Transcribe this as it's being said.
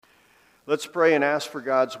Let's pray and ask for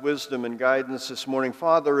God's wisdom and guidance this morning.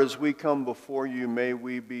 Father, as we come before you, may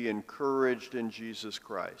we be encouraged in Jesus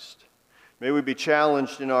Christ. May we be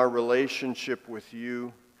challenged in our relationship with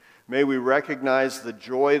you. May we recognize the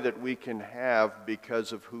joy that we can have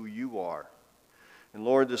because of who you are. And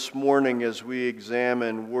Lord, this morning as we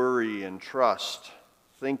examine worry and trust,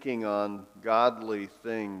 thinking on godly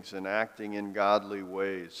things and acting in godly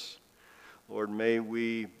ways, Lord, may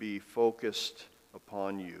we be focused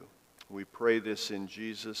upon you. We pray this in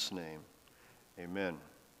Jesus' name. Amen.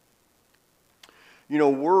 You know,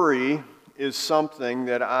 worry is something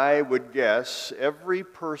that I would guess every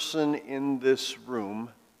person in this room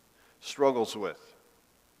struggles with.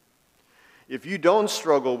 If you don't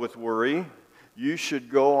struggle with worry, you should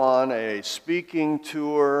go on a speaking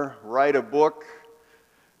tour, write a book,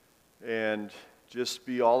 and just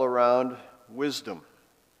be all around wisdom.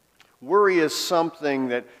 Worry is something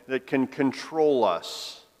that can control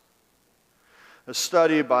us. A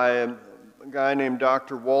study by a guy named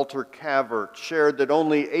Dr. Walter Cavert shared that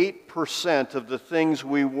only 8% of the things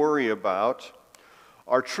we worry about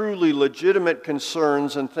are truly legitimate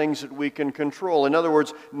concerns and things that we can control. In other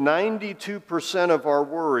words, 92% of our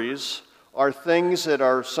worries are things that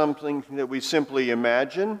are something that we simply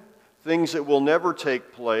imagine, things that will never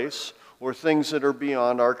take place, or things that are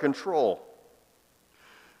beyond our control.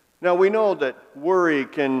 Now, we know that worry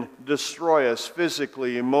can destroy us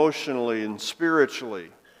physically, emotionally, and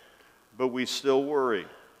spiritually, but we still worry.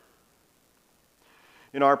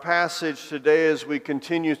 In our passage today, as we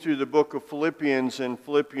continue through the book of Philippians, in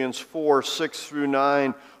Philippians 4, 6 through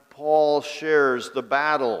 9, Paul shares the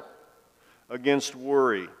battle against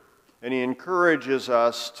worry, and he encourages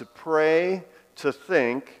us to pray, to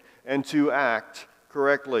think, and to act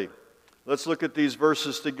correctly. Let's look at these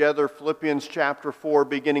verses together. Philippians chapter 4,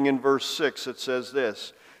 beginning in verse 6, it says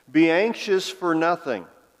this: "Be anxious for nothing,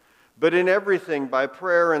 but in everything by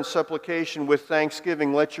prayer and supplication with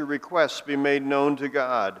thanksgiving let your requests be made known to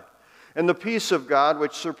God. And the peace of God,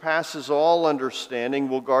 which surpasses all understanding,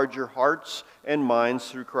 will guard your hearts and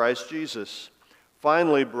minds through Christ Jesus.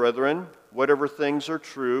 Finally, brethren, whatever things are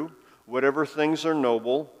true, whatever things are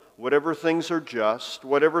noble, whatever things are just,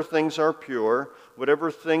 whatever things are pure,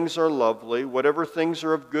 whatever things are lovely, whatever things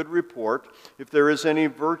are of good report, if there is any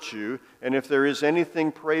virtue, and if there is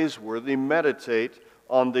anything praiseworthy, meditate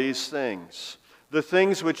on these things. The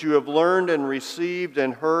things which you have learned and received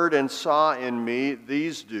and heard and saw in me,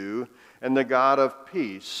 these do, and the God of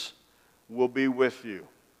peace will be with you."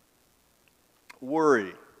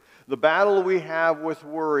 Worry. The battle we have with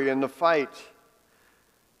worry and the fight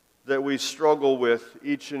that we struggle with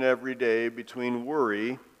each and every day between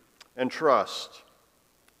worry and trust.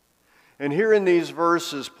 And here in these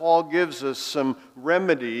verses, Paul gives us some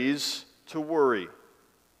remedies to worry.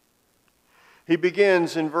 He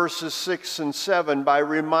begins in verses 6 and 7 by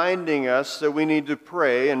reminding us that we need to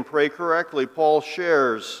pray and pray correctly. Paul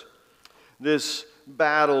shares this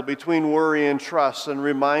battle between worry and trust and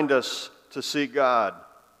reminds us to seek God.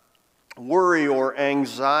 Worry or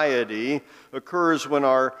anxiety occurs when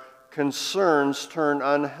our concerns turn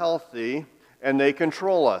unhealthy and they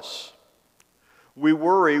control us. We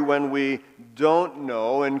worry when we don't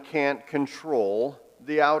know and can't control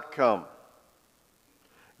the outcome.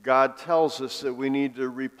 God tells us that we need to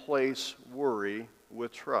replace worry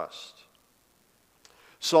with trust.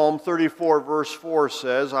 Psalm 34 verse 4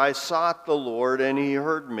 says, "I sought the Lord, and he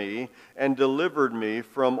heard me and delivered me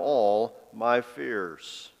from all my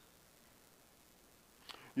fears."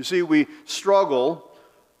 You see, we struggle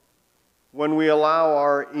when we allow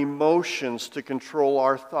our emotions to control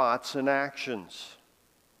our thoughts and actions.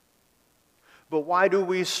 But why do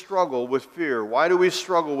we struggle with fear? Why do we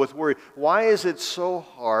struggle with worry? Why is it so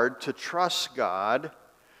hard to trust God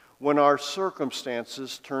when our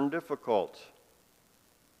circumstances turn difficult?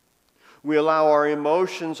 We allow our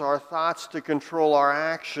emotions, our thoughts to control our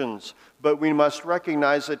actions, but we must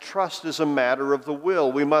recognize that trust is a matter of the will.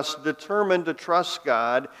 We must determine to trust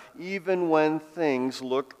God even when things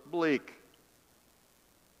look bleak.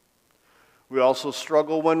 We also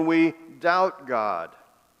struggle when we doubt God.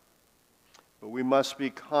 But we must be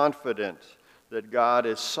confident that God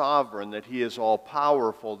is sovereign, that he is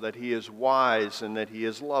all-powerful, that he is wise, and that he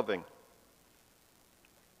is loving.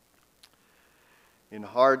 In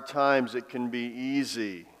hard times, it can be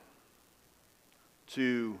easy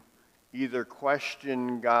to either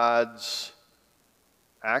question God's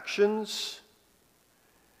actions,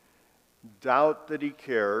 doubt that he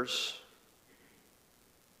cares,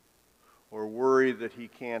 or worry that he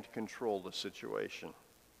can't control the situation.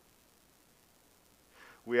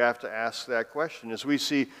 We have to ask that question. As we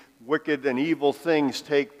see wicked and evil things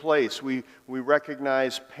take place, we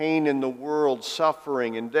recognize pain in the world,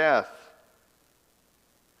 suffering, and death.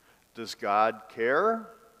 Does God care?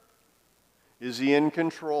 Is He in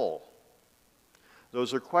control?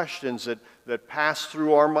 Those are questions that pass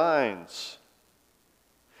through our minds.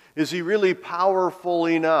 Is He really powerful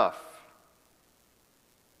enough?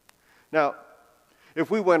 Now, if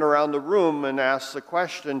we went around the room and asked the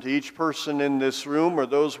question to each person in this room or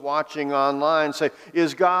those watching online, say,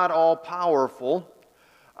 is God all-powerful?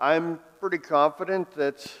 I'm pretty confident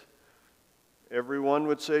that everyone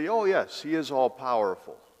would say, oh yes, He is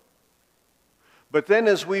all-powerful. But then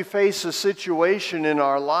as we face a situation in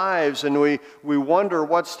our lives and we wonder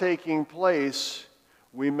what's taking place,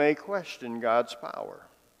 we may question God's power.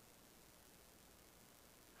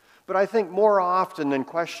 But I think more often than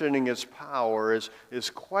questioning His power is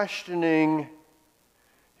questioning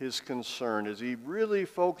His concern. Is He really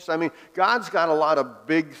focused? I mean, God's got a lot of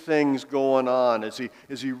big things going on. Is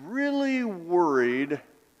He really worried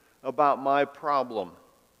about my problem?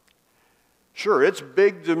 Sure, it's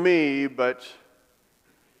big to me, but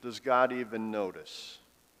does God even notice?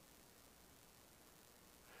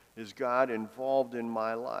 Is God involved in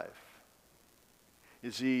my life?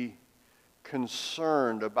 Is He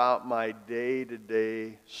concerned about my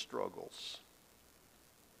day-to-day struggles?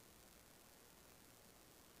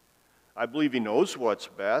 I believe He knows what's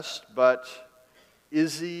best, but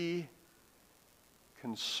is He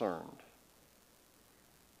concerned?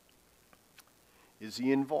 Is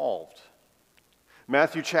He involved?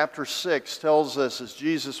 Matthew chapter 6 tells us, as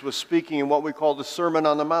Jesus was speaking in what we call the Sermon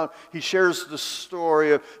on the Mount, He shares the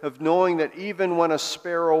story of knowing that even when a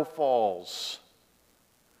sparrow falls,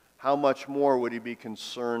 how much more would He be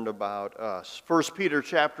concerned about us? 1 Peter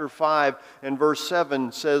chapter 5 and verse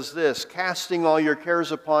 7 says this, casting all your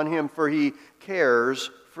cares upon Him, for He cares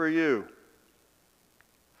for you.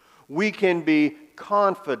 We can be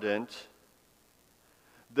confident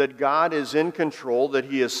that God is in control, that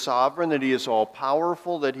He is sovereign, that He is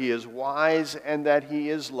all-powerful, that He is wise, and that He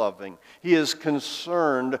is loving. He is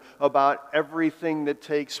concerned about everything that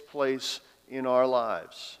takes place in our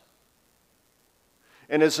lives.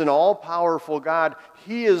 And as an all-powerful God,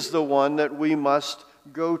 He is the one that we must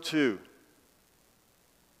go to.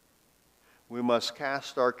 We must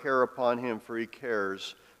cast our care upon Him, for He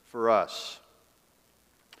cares for us.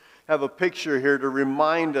 I have a picture here to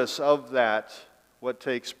remind us of that, what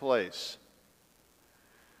takes place.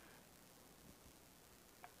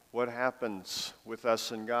 What happens with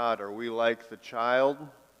us and God? Are we like the child,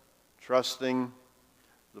 trusting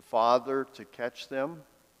the Father to catch them?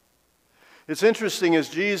 It's interesting, as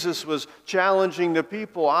Jesus was challenging the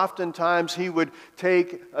people, oftentimes He would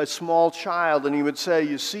take a small child and He would say,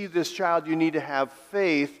 you see this child, you need to have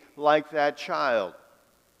faith like that child.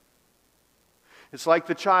 It's like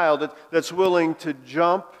the child that's willing to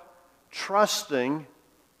jump, trusting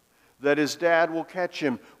that his dad will catch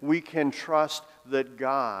him. We can trust that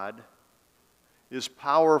God is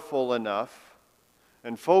powerful enough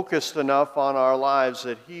and focused enough on our lives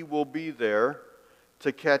that He will be there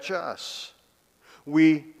to catch us.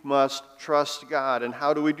 We must trust God. And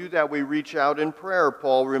how do we do that? We reach out in prayer,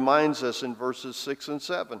 Paul reminds us in verses 6 and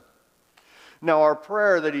 7. Now, our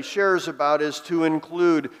prayer that he shares about is to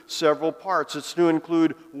include several parts. It's to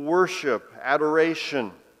include worship,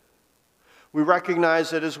 adoration. We recognize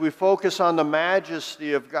that as we focus on the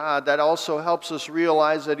majesty of God, that also helps us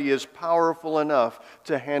realize that He is powerful enough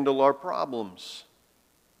to handle our problems.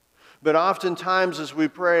 But oftentimes as we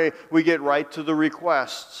pray, we get right to the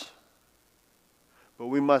requests. But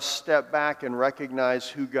we must step back and recognize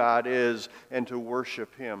who God is and to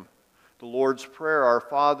worship Him. The Lord's Prayer, our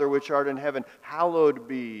Father which art in heaven, hallowed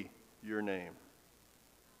be your name.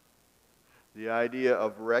 The idea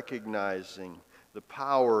of recognizing the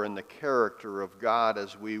power and the character of God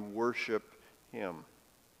as we worship Him.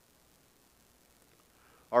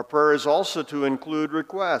 Our prayer is also to include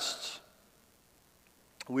requests.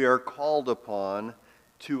 We are called upon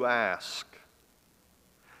to ask.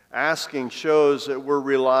 Asking shows that we're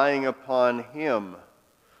relying upon Him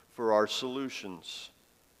for our solutions,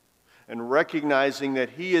 and recognizing that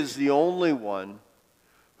He is the only one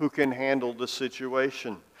who can handle the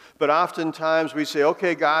situation. But oftentimes we say,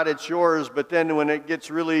 okay, God, it's yours, but then when it gets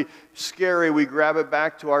really scary, we grab it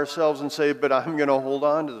back to ourselves and say, but I'm going to hold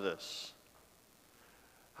on to this.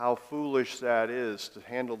 How foolish that is to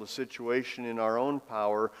handle the situation in our own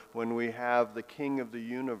power when we have the King of the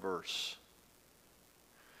universe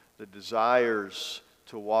that desires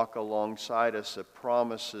to walk alongside us, that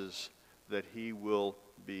promises that He will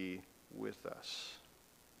be with us.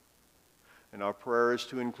 And our prayer is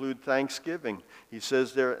to include thanksgiving. He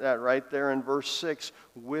says that right there in verse 6,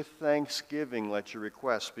 with thanksgiving let your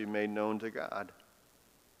requests be made known to God.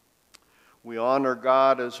 We honor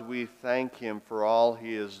God as we thank Him for all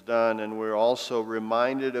He has done, and we're also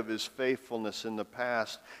reminded of His faithfulness in the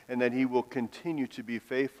past, and that He will continue to be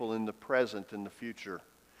faithful in the present and the future.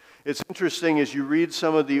 It's interesting as you read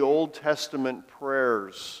some of the Old Testament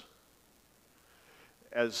prayers,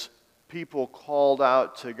 as people called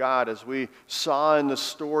out to God, as we saw in the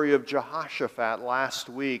story of Jehoshaphat last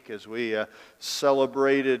week, as we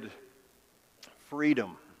celebrated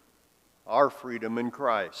freedom, our freedom in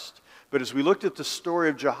Christ. But as we looked at the story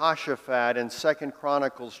of Jehoshaphat in 2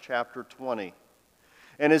 Chronicles chapter 20,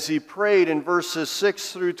 and as he prayed in verses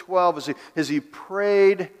 6 through 12, as he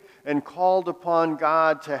prayed and called upon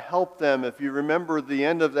God to help them. If you remember the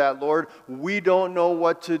end of that, Lord, we don't know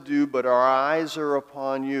what to do, but our eyes are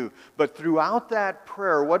upon you. But throughout that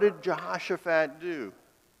prayer, what did Jehoshaphat do?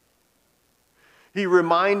 He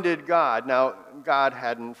reminded God. Now, God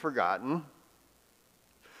hadn't forgotten.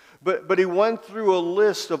 But he went through a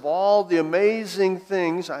list of all the amazing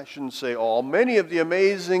things, I shouldn't say all, many of the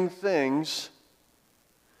amazing things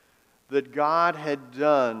that God had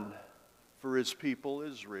done for His people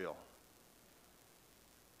Israel.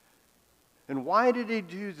 And why did he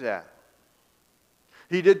do that?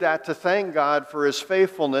 He did that to thank God for His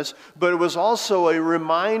faithfulness, but it was also a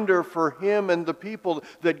reminder for him and the people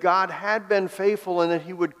that God had been faithful and that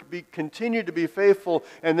He would continue to be faithful,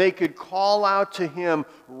 and they could call out to Him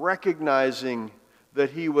recognizing that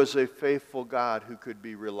He was a faithful God who could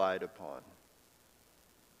be relied upon.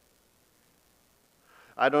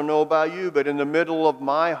 I don't know about you, but in the middle of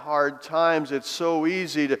my hard times, it's so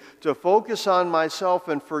easy to focus on myself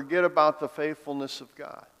and forget about the faithfulness of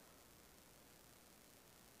God.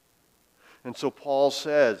 And so Paul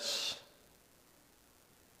says,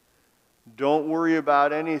 don't worry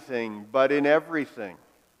about anything, but in everything,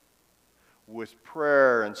 with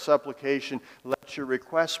prayer and supplication, let your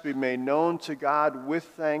requests be made known to God with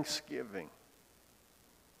thanksgiving.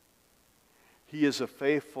 He is a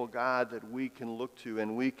faithful God that we can look to,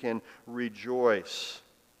 and we can rejoice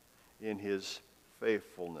in His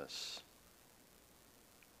faithfulness.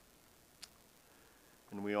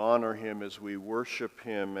 And we honor Him as we worship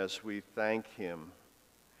Him, as we thank Him,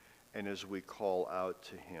 and as we call out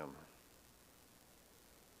to Him.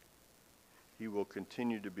 He will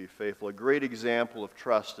continue to be faithful. A great example of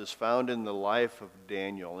trust is found in the life of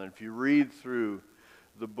Daniel. And if you read through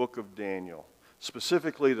the book of Daniel,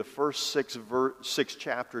 specifically the first six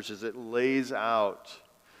chapters, as it lays out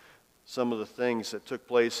some of the things that took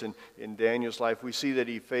place in Daniel's life, we see that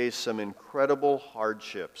he faced some incredible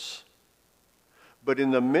hardships. But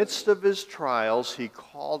in the midst of his trials, he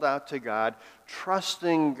called out to God,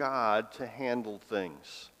 trusting God to handle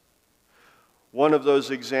things. One of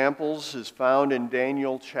those examples is found in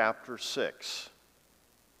Daniel chapter 6.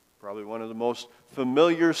 Probably one of the most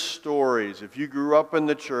familiar stories. If you grew up in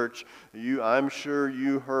the church, I'm sure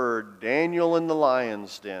you heard Daniel in the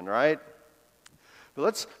lion's den, right? But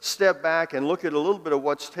let's step back and look at a little bit of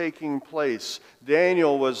what's taking place.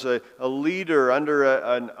 Daniel was a leader under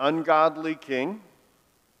an ungodly king.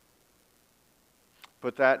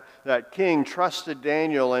 But that king trusted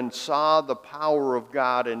Daniel and saw the power of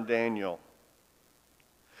God in Daniel.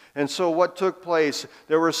 And so what took place,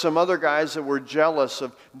 there were some other guys that were jealous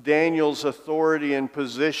of Daniel's authority and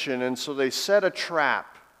position, and so they set a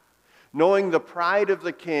trap, knowing the pride of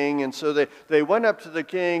the king. And so they went up to the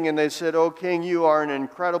king and they said, "Oh, king, you are an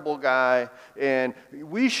incredible guy, and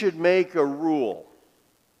we should make a rule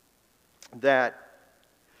that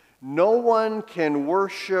no one can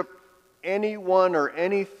worship anyone or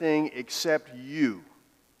anything except you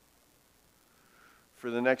for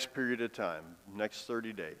the next period of time, next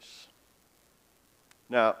 30 days.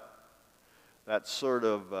 Now, that sort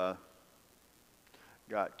of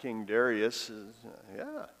got King Darius,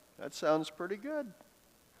 yeah, that sounds pretty good.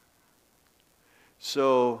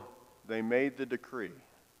 So they made the decree.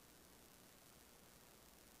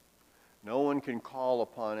 No one can call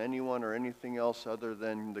upon anyone or anything else other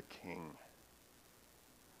than the king,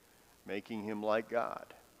 making him like God.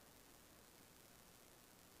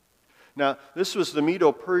 Now, this was the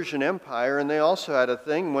Medo-Persian Empire, and they also had a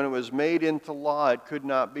thing, when it was made into law, it could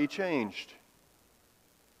not be changed.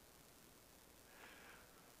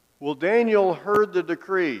 Well, Daniel heard the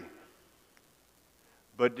decree,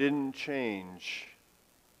 but didn't change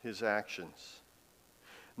his actions.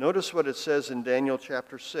 Notice what it says in Daniel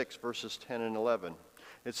chapter 6, verses 10 and 11.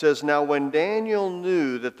 It says, "Now when Daniel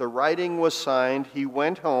knew that the writing was signed, he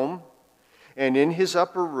went home, And in his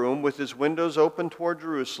upper room, with his windows open toward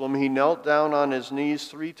Jerusalem, he knelt down on his knees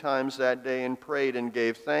 3 times that day and prayed and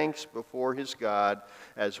gave thanks before his God,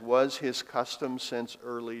 as was his custom since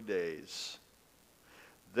early days.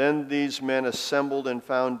 Then these men assembled and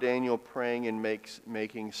found Daniel praying and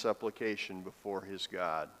making supplication before his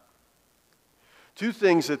God. 2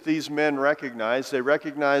 things that these men recognized. They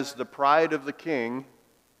recognized the pride of the king,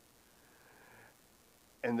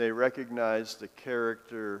 and they recognized the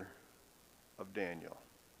character of Daniel.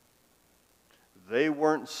 They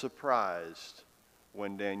weren't surprised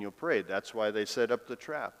when Daniel prayed. That's why they set up the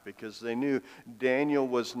trap, because they knew Daniel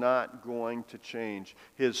was not going to change.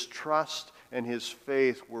 His trust and his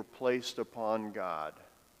faith were placed upon God.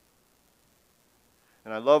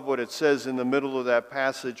 And I love what it says in the middle of that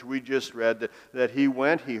passage we just read, that he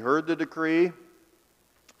went, he heard the decree,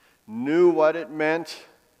 knew what it meant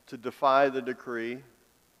to defy the decree,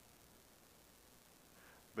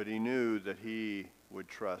 but he knew that he would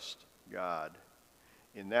trust God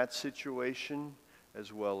in that situation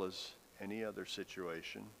as well as any other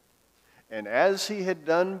situation. And as he had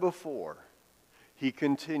done before, he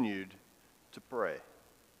continued to pray.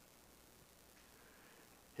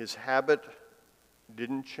 His habit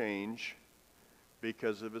didn't change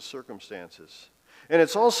because of his circumstances. And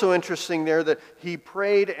it's also interesting there that he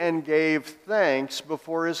prayed and gave thanks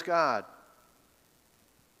before his God.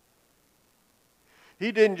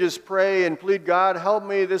 He didn't just pray and plead, God, help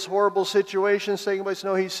me, this horrible situation is taking place.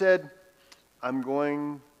 No, he said, I'm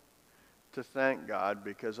going to thank God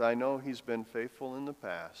because I know he's been faithful in the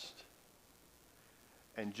past.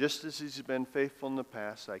 And just as he's been faithful in the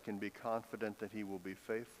past, I can be confident that he will be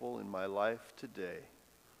faithful in my life today.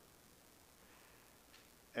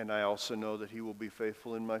 And I also know that he will be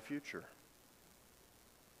faithful in my future.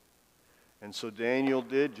 And so Daniel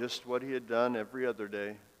did just what he had done every other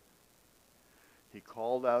day. He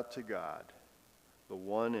called out to God, the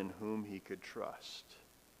one in whom he could trust.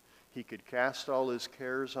 He could cast all his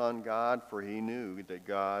cares on God, for he knew that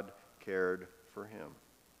God cared for him.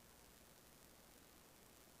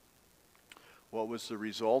 What was the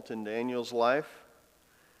result in Daniel's life?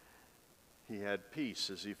 He had peace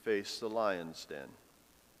as he faced the lion's den.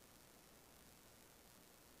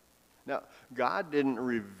 Now, God didn't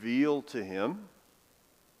reveal to him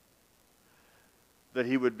that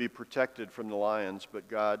he would be protected from the lions, but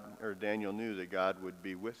Daniel knew that God would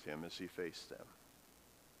be with him as he faced them.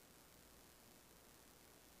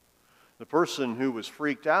 The person who was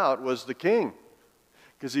freaked out was the king,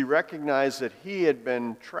 because he recognized that he had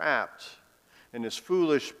been trapped, and his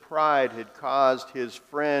foolish pride had caused his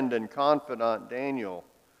friend and confidant Daniel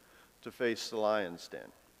to face the lion's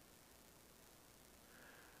den.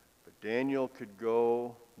 But Daniel could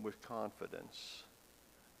go with confidence,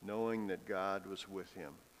 knowing that God was with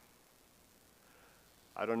him.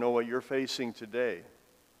 I don't know what you're facing today,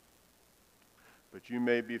 but you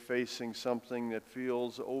may be facing something that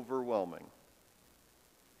feels overwhelming,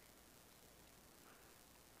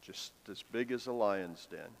 just as big as a lion's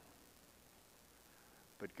den.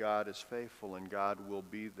 But God is faithful, and God will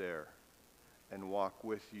be there and walk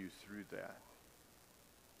with you through that.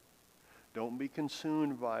 Don't be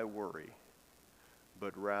consumed by worry,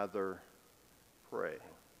 but rather pray.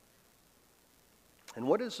 And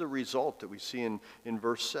what is the result that we see in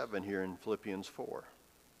verse 7 here in Philippians 4?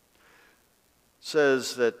 It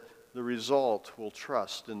says that the result will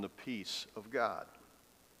trust in the peace of God.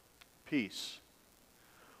 Peace.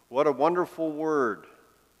 What a wonderful word.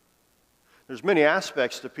 There's many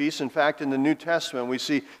aspects to peace. In fact, in the New Testament, we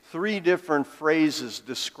see 3 different phrases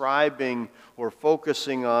describing or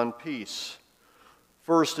focusing on peace.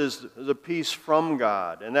 First is the peace from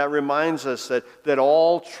God, and that reminds us that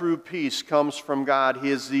all true peace comes from God. He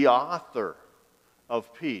is the author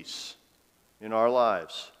of peace in our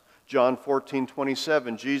lives. John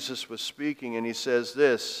 14:27, Jesus was speaking, and he says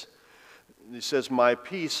this. He says, my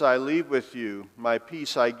peace I leave with you, my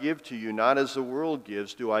peace I give to you, not as the world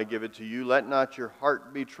gives do I give it to you. Let not your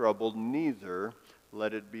heart be troubled, neither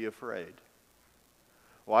let it be afraid.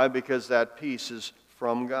 Why? Because that peace is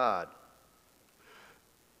from God.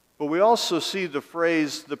 But we also see the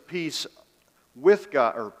phrase, the peace with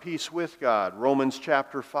God, or peace with God. Romans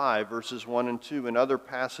chapter 5, verses 1 and 2, and other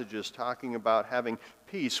passages talking about having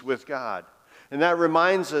peace with God. And that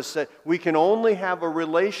reminds us that we can only have a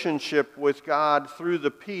relationship with God through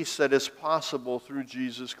the peace that is possible through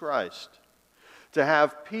Jesus Christ. To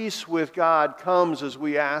have peace with God comes as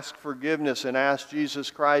we ask forgiveness and ask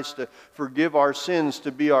Jesus Christ to forgive our sins,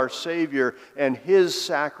 to be our Savior, and His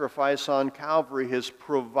sacrifice on Calvary has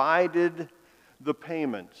provided the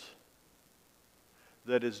payment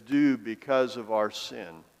that is due because of our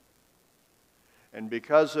sin. And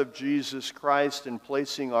because of Jesus Christ and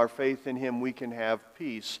placing our faith in Him, we can have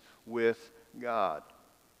peace with God.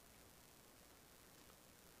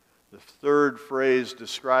 The third phrase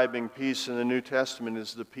describing peace in the New Testament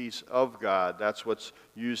is the peace of God. That's what's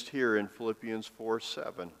used here in Philippians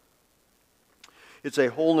 4:7. It's a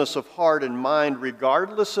wholeness of heart and mind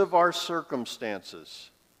regardless of our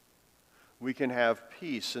circumstances. We can have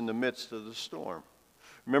peace in the midst of the storm.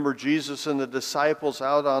 Remember Jesus and the disciples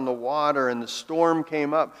out on the water, and the storm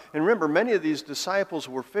came up. And remember, many of these disciples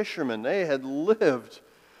were fishermen. They had lived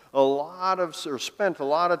spent a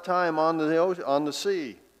lot of time on the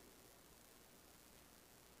sea.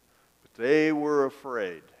 But they were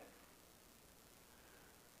afraid.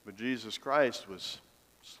 But Jesus Christ was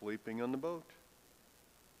sleeping on the boat.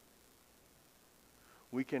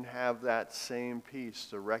 We can have that same peace,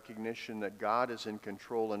 the recognition that God is in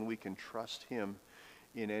control and we can trust Him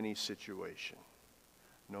in any situation.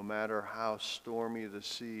 No matter how stormy the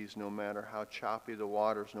seas, no matter how choppy the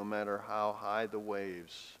waters, no matter how high the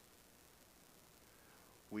waves,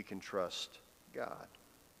 we can trust God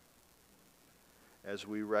as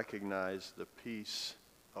we recognize the peace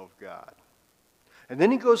of God. And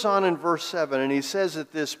then he goes on in verse 7, and he says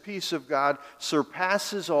that this peace of God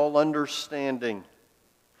surpasses all understanding.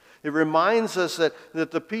 It reminds us that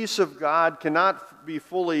the peace of God cannot be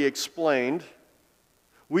fully explained.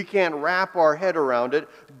 We can't wrap our head around it,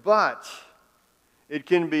 but it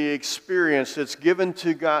can be experienced. It's given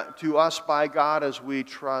to us by God as we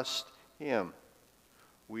trust Him.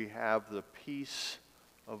 We have the peace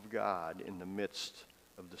of God in the midst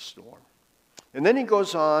of the storm. And then he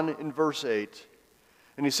goes on in verse 8,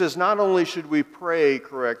 and he says not only should we pray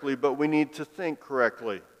correctly, but we need to think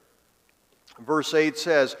correctly. Verse 8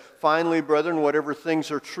 says, "Finally, brethren, whatever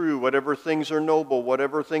things are true, whatever things are noble,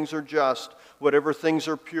 whatever things are just, whatever things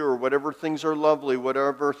are pure, whatever things are lovely,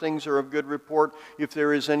 whatever things are of good report, if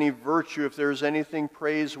there is any virtue, if there is anything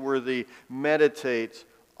praiseworthy, meditate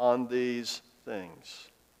on these things."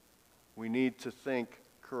 We need to think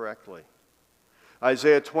correctly.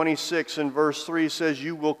 Isaiah 26 and verse 3 says,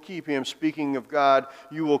 "You will keep him," speaking of God,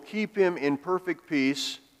 "you will keep him in perfect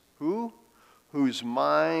peace." Who? "Whose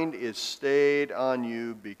mind is stayed on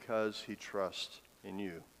you because he trusts in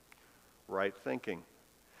you." Right thinking.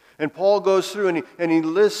 And Paul goes through and he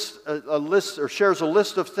lists a list, or shares a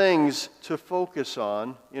list of things to focus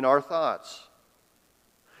on in our thoughts.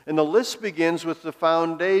 And the list begins with the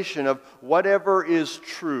foundation of whatever is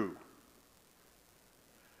true.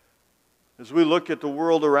 As we look at the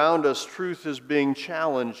world around us, truth is being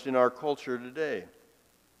challenged in our culture today.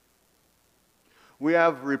 We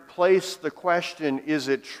have replaced the question, "Is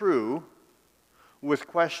it true?" with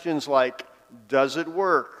questions like, "Does it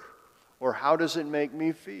work?" or "How does it make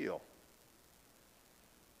me feel?"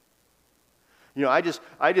 You know, I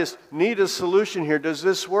just need a solution here. Does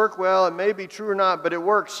this work? Well, it may be true or not, but it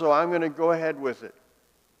works, so I'm going to go ahead with it.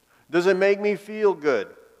 Does it make me feel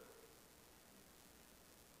good?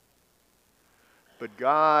 But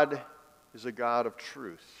God is a God of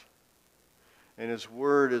truth. And His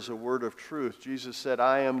Word is a word of truth. Jesus said,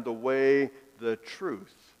 "I am the way, the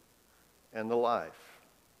truth, and the life."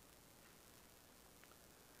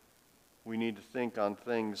 We need to think on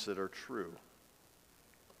things that are true.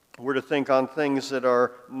 We're to think on things that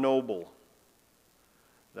are noble.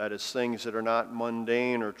 That is, things that are not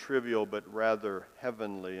mundane or trivial, but rather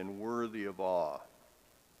heavenly and worthy of awe.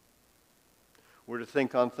 We're to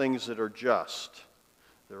think on things that are just.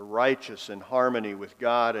 They're righteous, in harmony with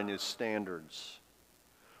God and His standards.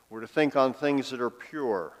 We're to think on things that are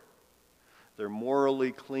pure. They're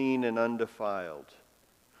morally clean and undefiled.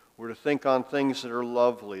 We're to think on things that are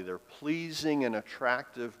lovely. They're pleasing and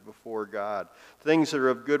attractive before God. Things that are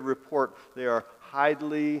of good report. They are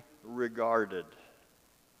highly regarded.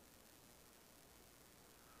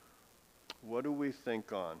 What do we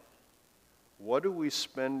think on? What do we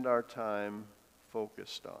spend our time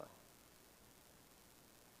focused on?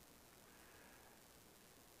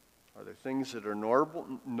 Are there things that are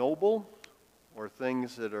noble or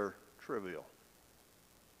things that are trivial?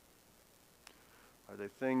 Are they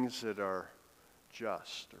things that are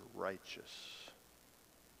just or righteous?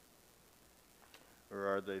 Or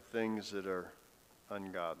are they things that are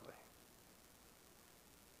ungodly?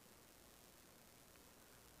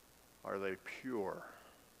 Are they pure?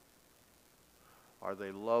 Are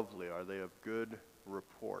they lovely? Are they of good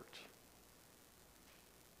report?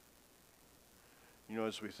 You know,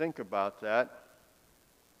 as we think about that,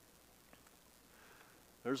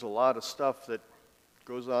 there's a lot of stuff that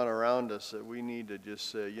goes on around us that we need to just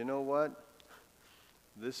say, you know what?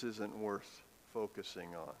 This isn't worth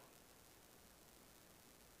focusing on.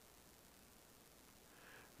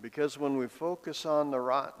 Because when we focus on the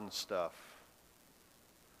rotten stuff,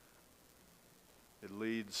 it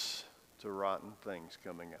leads to rotten things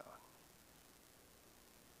coming out.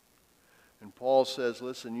 And Paul says,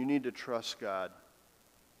 listen, you need to trust God.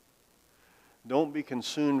 Don't be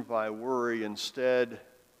consumed by worry. Instead,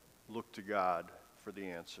 look to God for the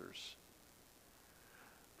answers.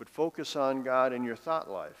 But focus on God in your thought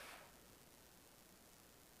life.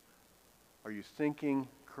 Are you thinking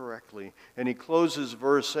correctly? And he closes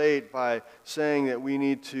verse 8 by saying that we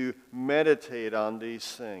need to meditate on these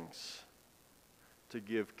things, to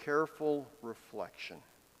give careful reflection.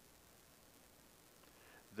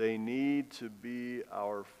 They need to be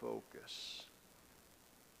our focus.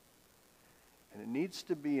 And it needs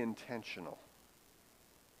to be intentional.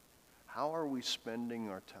 How are we spending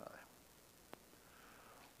our time?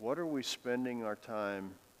 What are we spending our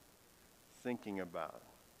time thinking about?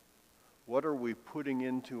 What are we putting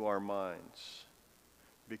into our minds?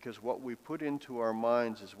 Because what we put into our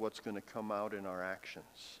minds is what's going to come out in our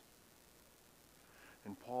actions.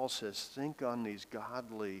 And Paul says, think on these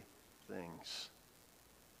godly things.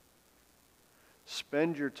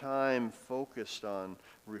 Spend your time focused on,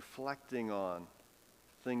 reflecting on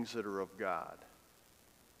things that are of God,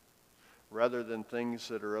 rather than things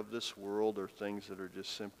that are of this world or things that are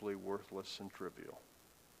just simply worthless and trivial.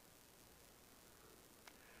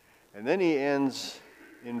 And then he ends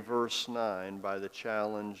in verse 9 by the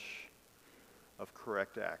challenge of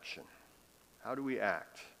correct action. How do we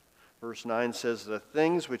act? Verse 9 says, the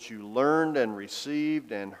things which you learned and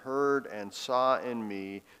received and heard and saw in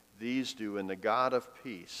me, these do, and the God of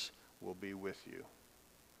peace will be with you.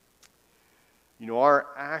 You know, our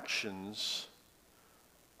actions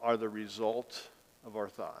are the result of our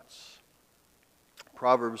thoughts.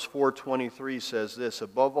 Proverbs 4:23 says this,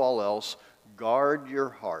 above all else, guard your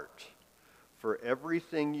heart, for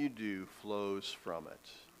everything you do flows from it.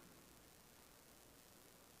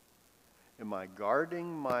 Am I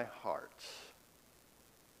guarding my heart?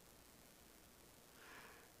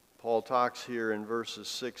 Paul talks here in verses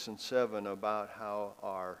 6 and 7 about how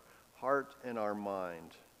our heart and our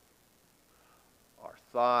mind, our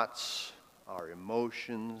thoughts, our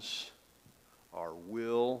emotions, our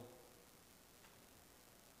will,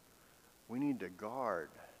 we need to guard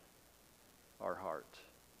our heart.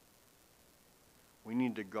 We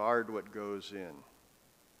need to guard what goes in,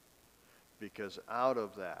 because out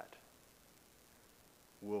of that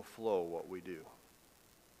will flow what we do.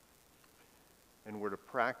 And we're to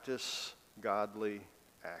practice godly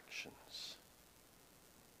actions.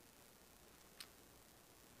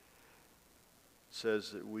 It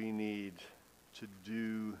says that we need to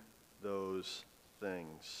do those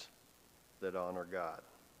things that honor God.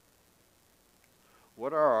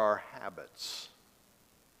 What are our habits?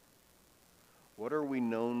 What are we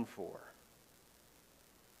known for?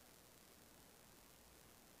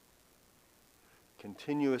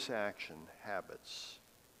 Continuous action, habits.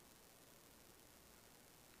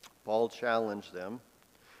 Paul challenged them,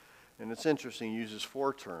 and it's interesting, he uses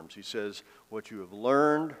 4 terms. He says, what you have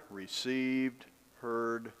learned, received,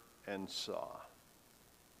 heard, and saw.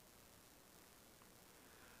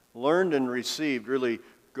 Learned and received really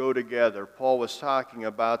go together. Paul was talking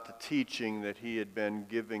about the teaching that he had been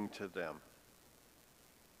giving to them.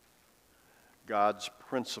 God's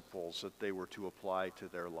principles that they were to apply to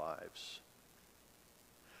their lives.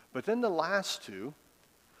 But then the last 2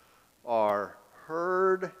 are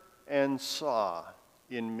heard and saw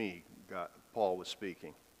in me, Paul was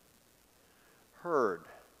speaking. Heard.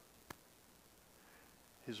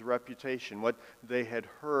 His reputation, what they had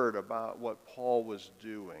heard about what Paul was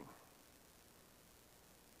doing.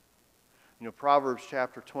 You know, Proverbs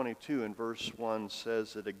chapter 22 and verse 1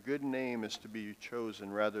 says that a good name is to be chosen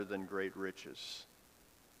rather than great riches.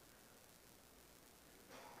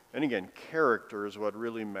 And again, character is what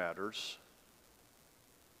really matters.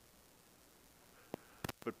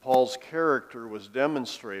 But Paul's character was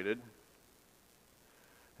demonstrated,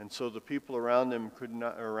 and so the people around him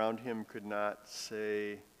could not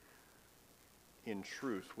say in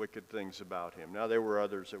truth wicked things about him. Now there were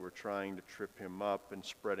others that were trying to trip him up and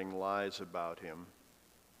spreading lies about him.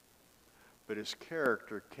 But his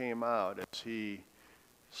character came out as he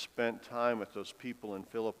spent time with those people in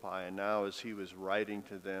Philippi, and now as he was writing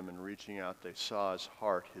to them and reaching out, they saw his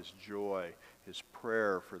heart, his joy, his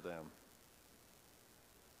prayer for them.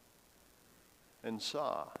 And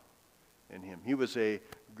saw in him. He was a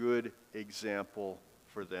good example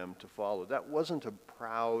for them to follow. That wasn't a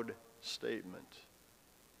proud statement.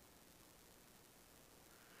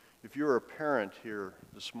 If you're a parent here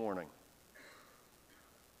this morning,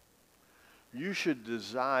 you should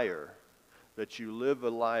desire that you live a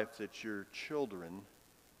life that your children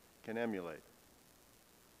can emulate.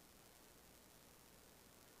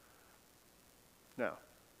 Now,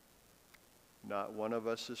 not one of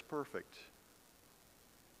us is perfect.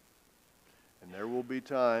 And there will be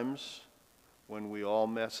times when we all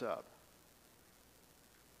mess up.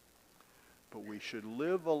 But we should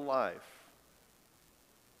live a life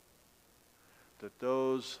that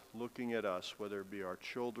those looking at us, whether it be our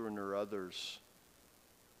children or others,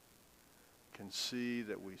 can see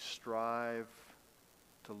that we strive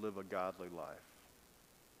to live a godly life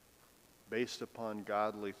based upon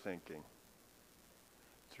godly thinking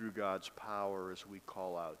through God's power as we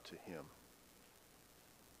call out to Him.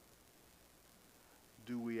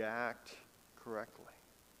 Do we act correctly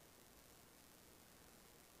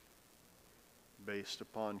based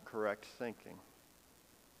upon correct thinking?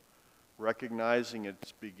 Recognizing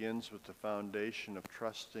it begins with the foundation of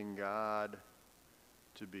trusting God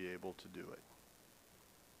to be able to do it.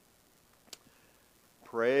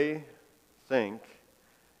 Pray, think,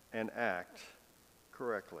 and act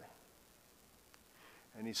correctly.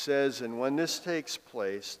 And he says, and when this takes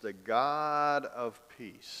place, the God of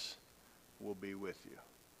peace will be with you.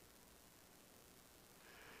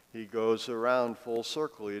 He goes around full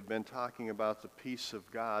circle. He had been talking about the peace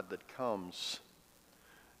of God that comes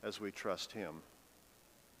as we trust Him.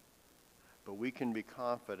 But we can be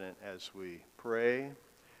confident as we pray,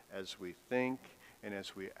 as we think, and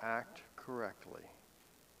as we act correctly,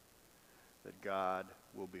 that God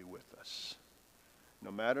will be with us.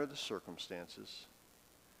 No matter the circumstances,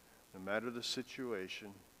 no matter the situation,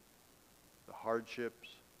 the hardships,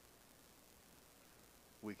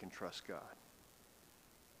 we can trust God.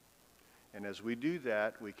 And as we do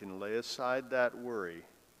that, we can lay aside that worry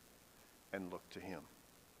and look to Him.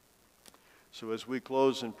 So as we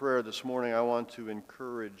close in prayer this morning, I want to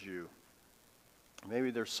encourage you.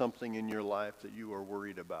 Maybe there's something in your life that you are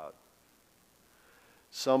worried about.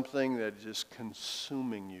 Something that is just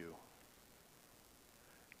consuming you.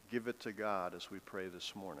 Give it to God as we pray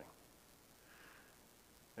this morning.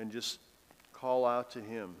 And just call out to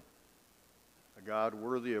Him, a God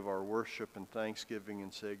worthy of our worship and thanksgiving,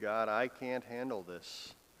 and say, God, I can't handle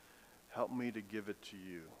this. Help me to give it to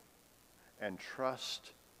you and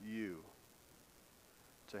trust you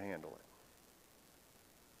to handle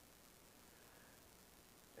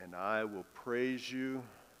it. And I will praise you,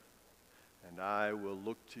 and I will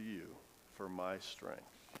look to you for my strength.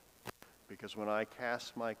 Because when I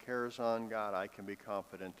cast my cares on God, I can be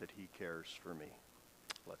confident that He cares for me.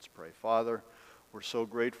 Let's pray. Father, we're so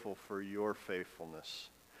grateful for your faithfulness.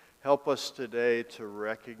 Help us today to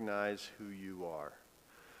recognize who you are,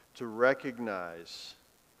 to recognize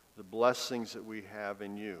the blessings that we have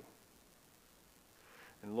in you.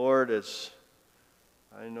 And Lord, as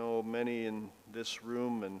I know many in this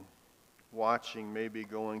room and watching may be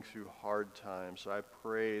going through hard times, I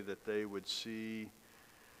pray that they would see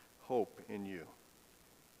hope in you.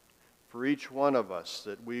 For each one of us,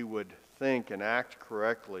 that we would think and act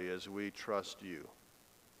correctly as we trust you.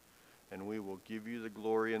 And we will give you the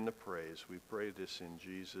glory and the praise. We pray this in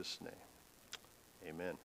Jesus' name. Amen.